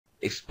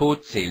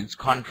export sales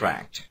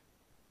contract.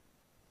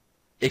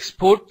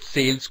 Export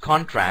sales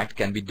contract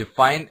can be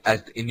defined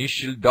as the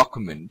initial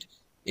document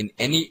in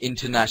any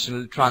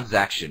international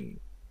transaction.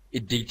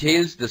 It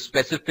details the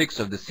specifics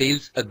of the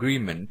sales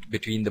agreement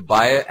between the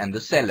buyer and the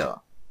seller.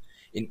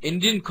 In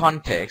Indian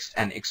context,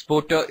 an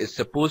exporter is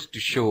supposed to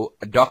show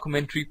a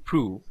documentary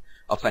proof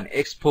of an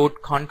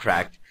export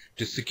contract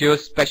to secure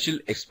special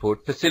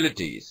export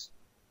facilities.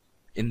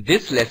 In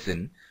this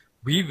lesson,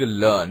 we will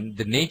learn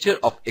the nature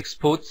of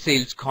export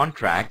sales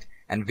contract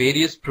and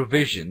various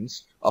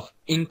provisions of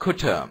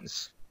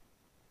Incoterms.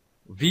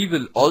 We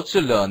will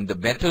also learn the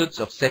methods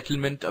of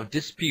settlement of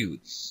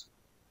disputes.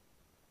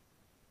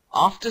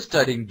 After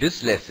studying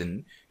this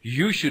lesson,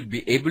 you should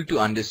be able to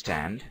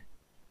understand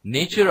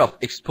nature of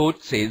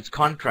export sales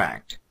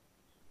contract,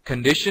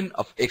 condition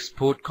of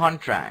export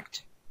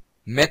contract,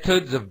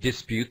 methods of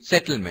dispute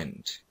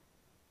settlement.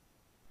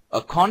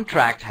 A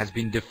contract has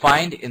been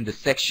defined in the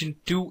Section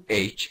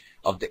 2H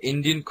of the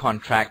Indian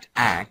Contract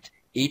Act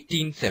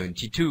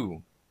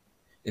 1872.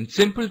 In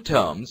simple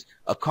terms,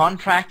 a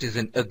contract is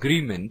an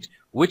agreement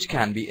which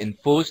can be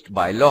enforced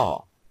by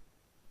law.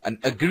 An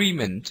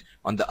agreement,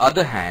 on the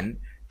other hand,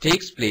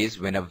 takes place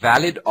when a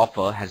valid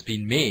offer has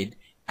been made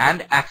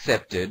and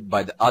accepted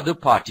by the other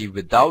party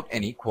without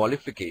any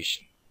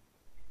qualification.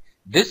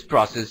 This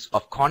process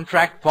of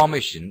contract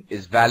formation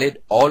is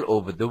valid all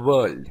over the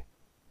world.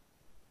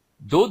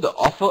 Though the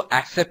offer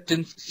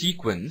acceptance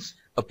sequence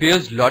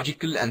appears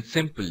logical and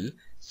simple,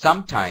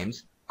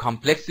 sometimes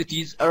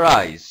complexities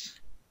arise.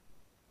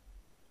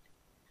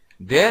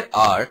 There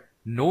are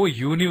no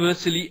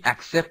universally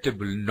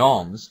acceptable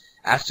norms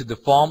as to the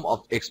form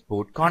of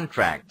export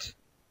contract.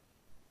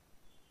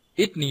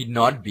 It need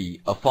not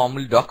be a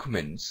formal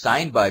document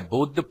signed by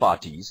both the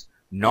parties,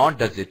 nor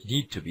does it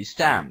need to be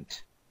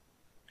stamped.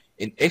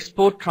 In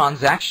export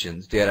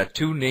transactions, there are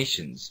two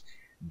nations,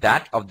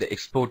 that of the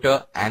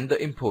exporter and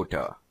the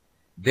importer.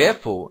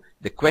 Therefore,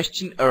 the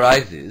question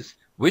arises,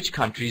 which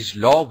country's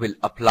law will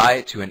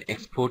apply to an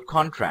export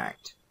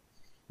contract?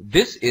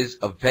 This is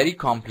a very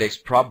complex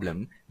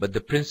problem, but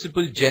the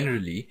principle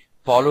generally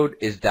followed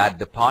is that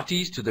the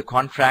parties to the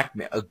contract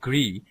may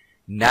agree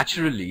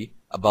naturally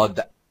about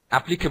the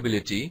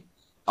applicability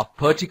of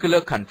particular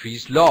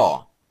country's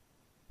law.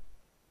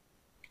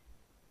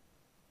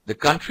 The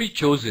country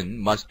chosen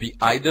must be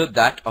either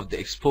that of the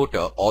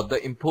exporter or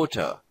the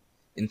importer.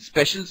 In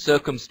special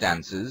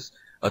circumstances,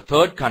 a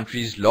third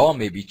country's law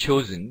may be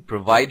chosen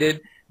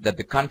provided that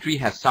the country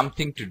has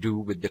something to do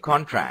with the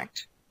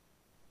contract.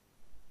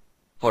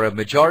 For a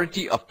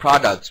majority of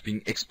products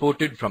being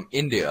exported from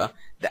India,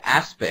 the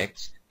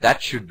aspects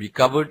that should be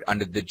covered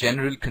under the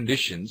general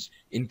conditions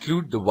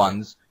include the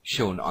ones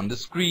shown on the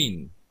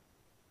screen.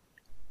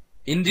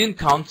 Indian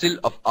Council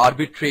of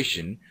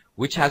Arbitration,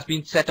 which has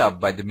been set up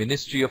by the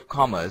Ministry of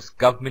Commerce,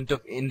 Government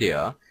of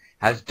India,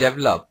 has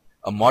developed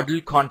a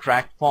model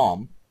contract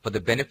form for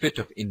the benefit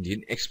of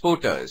Indian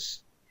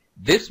exporters.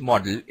 This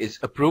model is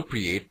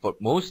appropriate for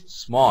most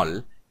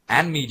small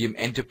and medium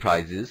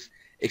enterprises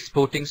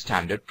exporting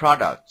standard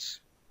products.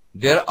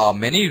 There are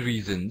many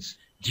reasons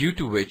due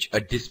to which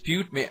a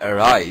dispute may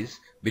arise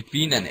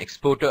between an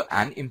exporter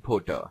and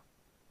importer.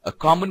 A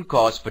common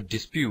cause for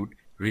dispute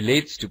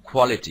relates to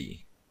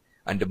quality.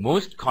 Under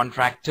most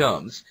contract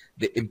terms,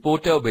 the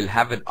importer will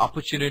have an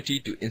opportunity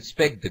to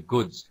inspect the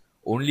goods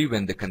only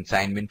when the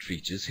consignment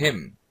reaches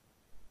him.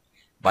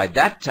 By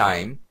that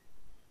time,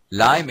 he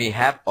may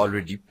have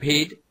already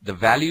paid the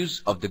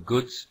values of the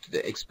goods to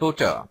the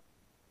exporter.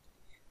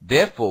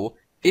 Therefore,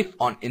 if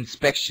on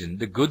inspection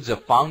the goods are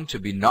found to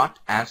be not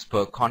as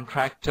per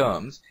contract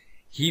terms,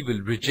 he will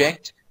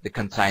reject the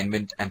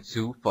consignment and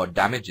sue for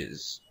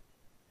damages.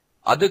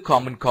 Other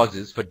common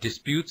causes for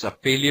disputes are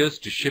failures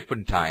to ship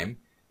on time,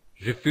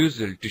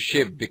 refusal to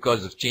ship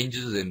because of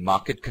changes in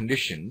market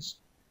conditions,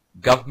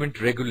 government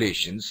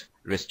regulations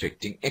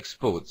restricting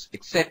exports,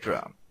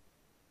 etc.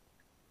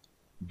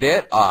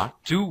 There are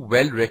two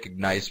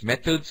well-recognized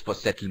methods for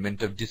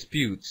settlement of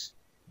disputes,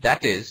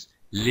 that is,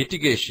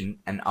 litigation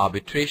and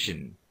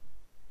arbitration.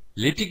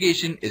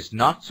 Litigation is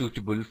not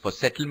suitable for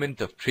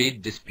settlement of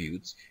trade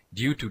disputes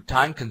due to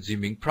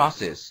time-consuming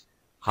process,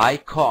 high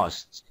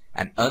costs,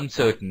 and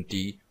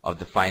uncertainty of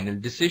the final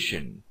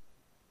decision.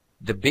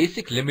 The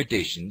basic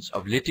limitations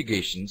of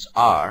litigations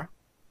are: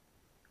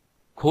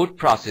 court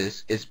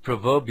process is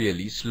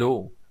proverbially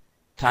slow,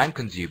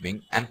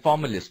 time-consuming, and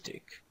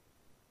formalistic.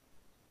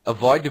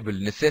 Avoidable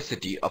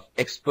necessity of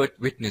expert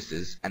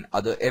witnesses and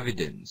other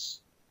evidence.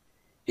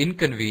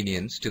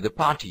 Inconvenience to the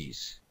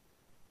parties.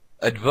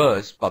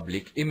 Adverse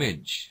public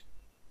image.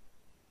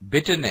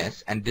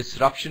 Bitterness and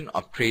disruption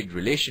of trade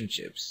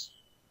relationships.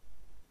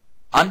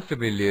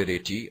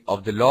 Unfamiliarity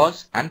of the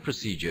laws and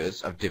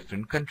procedures of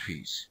different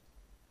countries.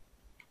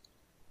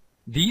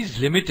 These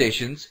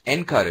limitations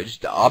encourage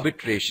the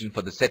arbitration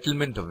for the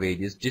settlement of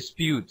various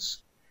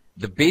disputes.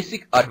 The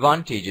basic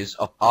advantages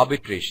of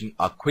arbitration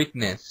are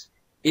quickness,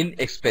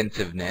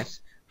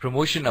 inexpensiveness,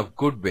 promotion of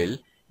goodwill,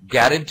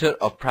 guarantor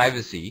of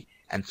privacy,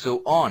 and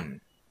so on.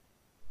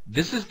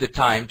 This is the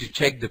time to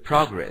check the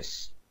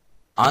progress.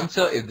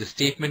 Answer if the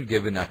statement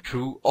given are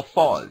true or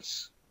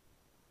false.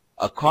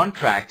 A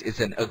contract is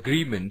an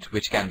agreement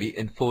which can be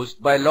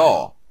enforced by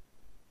law.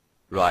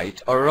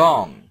 Right or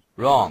wrong?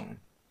 Wrong.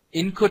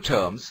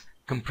 Incoterms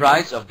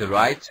comprise of the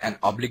rights and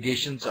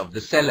obligations of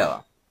the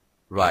seller.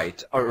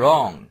 Right or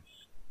wrong?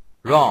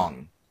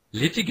 Wrong.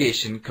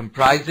 Litigation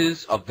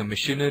comprises of the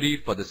machinery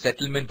for the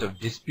settlement of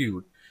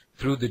dispute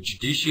through the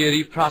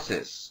judiciary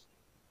process.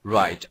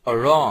 Right or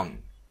wrong?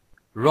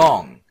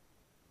 Wrong.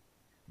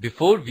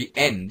 Before we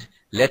end,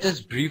 let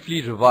us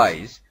briefly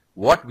revise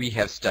what we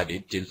have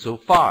studied till so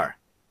far.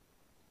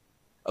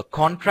 A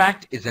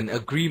contract is an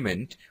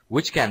agreement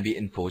which can be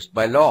enforced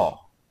by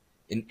law.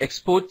 In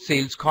export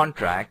sales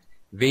contract,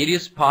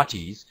 various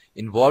parties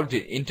involved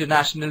in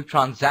international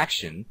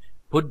transaction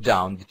put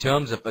down the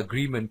terms of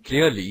agreement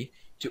clearly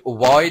to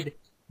avoid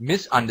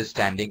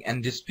misunderstanding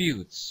and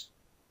disputes.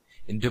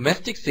 In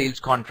domestic sales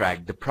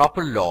contract, the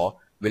proper law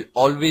will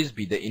always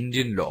be the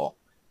Indian law,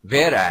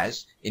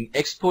 whereas in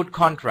export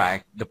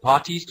contract, the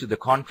parties to the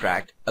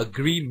contract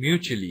agree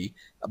mutually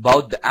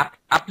about the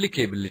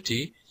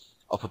applicability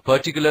of a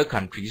particular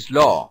country's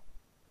law.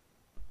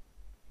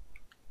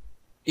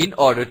 In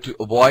order to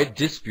avoid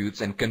disputes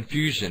and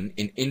confusion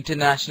in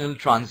international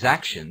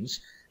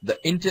transactions, the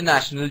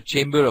International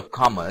Chamber of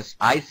Commerce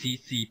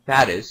 (ICC)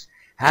 Paris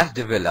has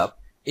developed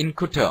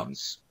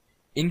Incoterms.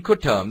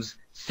 Incoterms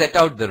set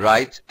out the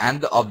rights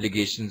and the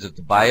obligations of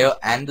the buyer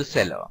and the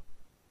seller.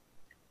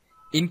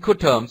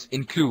 Incoterms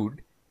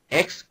include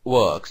X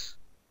works,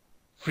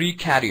 free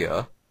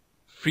carrier,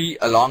 free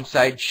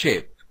alongside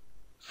ship,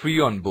 free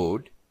on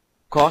board,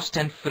 cost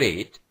and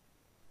freight,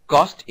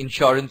 cost,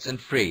 insurance and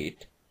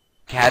freight,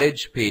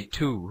 carriage paid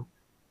to,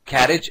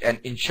 carriage and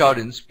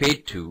insurance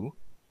paid to,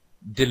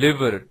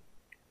 delivered,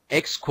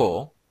 ex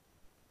quo,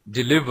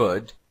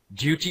 delivered,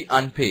 duty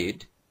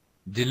unpaid,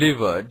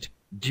 delivered,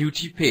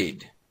 duty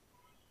paid,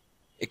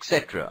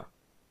 etc.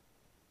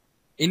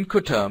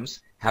 Incoterms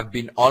have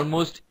been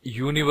almost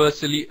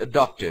universally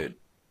adopted.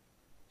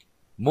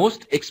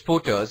 Most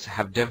exporters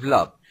have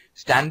developed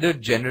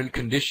standard general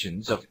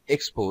conditions of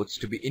exports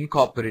to be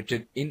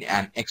incorporated in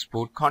an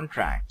export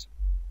contract.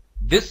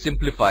 This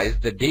simplifies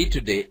the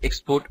day-to-day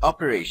export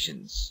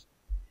operations.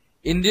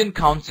 Indian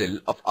Council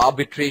of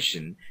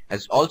Arbitration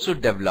has also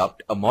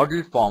developed a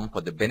model form for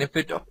the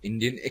benefit of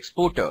Indian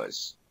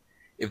exporters.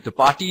 If the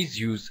parties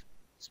use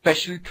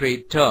special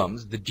trade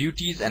terms, the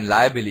duties and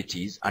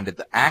liabilities under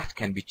the Act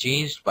can be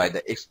changed by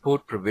the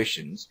export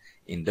provisions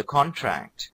in the contract.